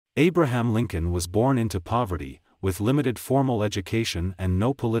Abraham Lincoln was born into poverty, with limited formal education and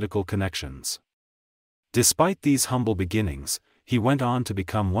no political connections. Despite these humble beginnings, he went on to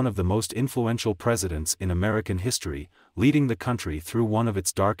become one of the most influential presidents in American history, leading the country through one of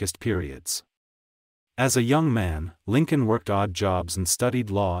its darkest periods. As a young man, Lincoln worked odd jobs and studied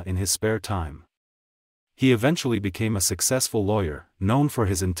law in his spare time. He eventually became a successful lawyer, known for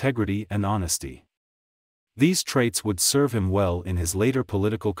his integrity and honesty. These traits would serve him well in his later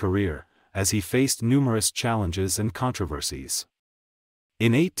political career, as he faced numerous challenges and controversies.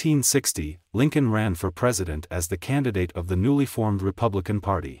 In 1860, Lincoln ran for president as the candidate of the newly formed Republican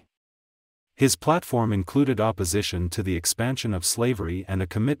Party. His platform included opposition to the expansion of slavery and a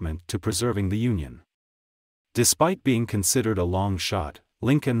commitment to preserving the Union. Despite being considered a long shot,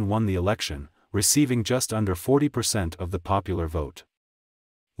 Lincoln won the election, receiving just under 40% of the popular vote.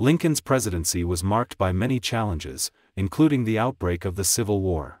 Lincoln's presidency was marked by many challenges, including the outbreak of the Civil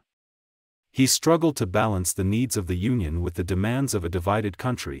War. He struggled to balance the needs of the Union with the demands of a divided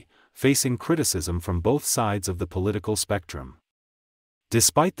country, facing criticism from both sides of the political spectrum.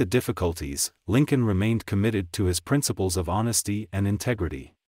 Despite the difficulties, Lincoln remained committed to his principles of honesty and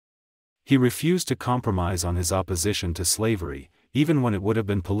integrity. He refused to compromise on his opposition to slavery, even when it would have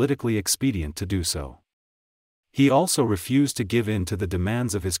been politically expedient to do so. He also refused to give in to the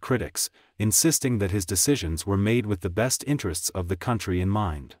demands of his critics, insisting that his decisions were made with the best interests of the country in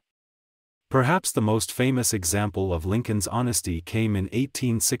mind. Perhaps the most famous example of Lincoln's honesty came in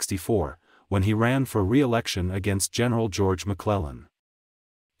 1864, when he ran for re-election against General George McClellan.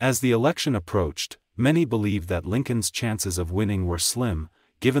 As the election approached, many believed that Lincoln's chances of winning were slim,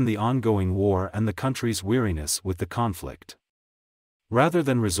 given the ongoing war and the country's weariness with the conflict. Rather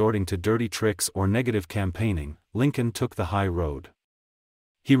than resorting to dirty tricks or negative campaigning, Lincoln took the high road.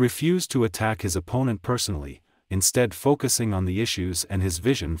 He refused to attack his opponent personally, instead focusing on the issues and his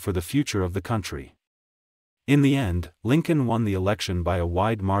vision for the future of the country. In the end, Lincoln won the election by a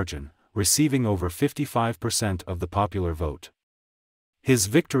wide margin, receiving over 55% of the popular vote. His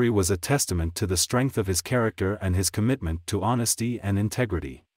victory was a testament to the strength of his character and his commitment to honesty and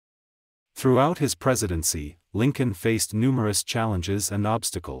integrity. Throughout his presidency, Lincoln faced numerous challenges and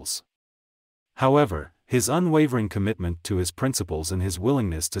obstacles. However, his unwavering commitment to his principles and his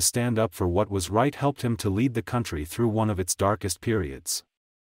willingness to stand up for what was right helped him to lead the country through one of its darkest periods.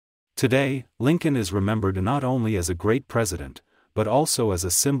 Today, Lincoln is remembered not only as a great president, but also as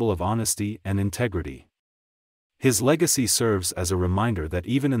a symbol of honesty and integrity. His legacy serves as a reminder that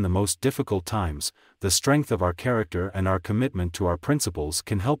even in the most difficult times, the strength of our character and our commitment to our principles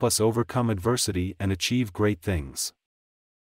can help us overcome adversity and achieve great things.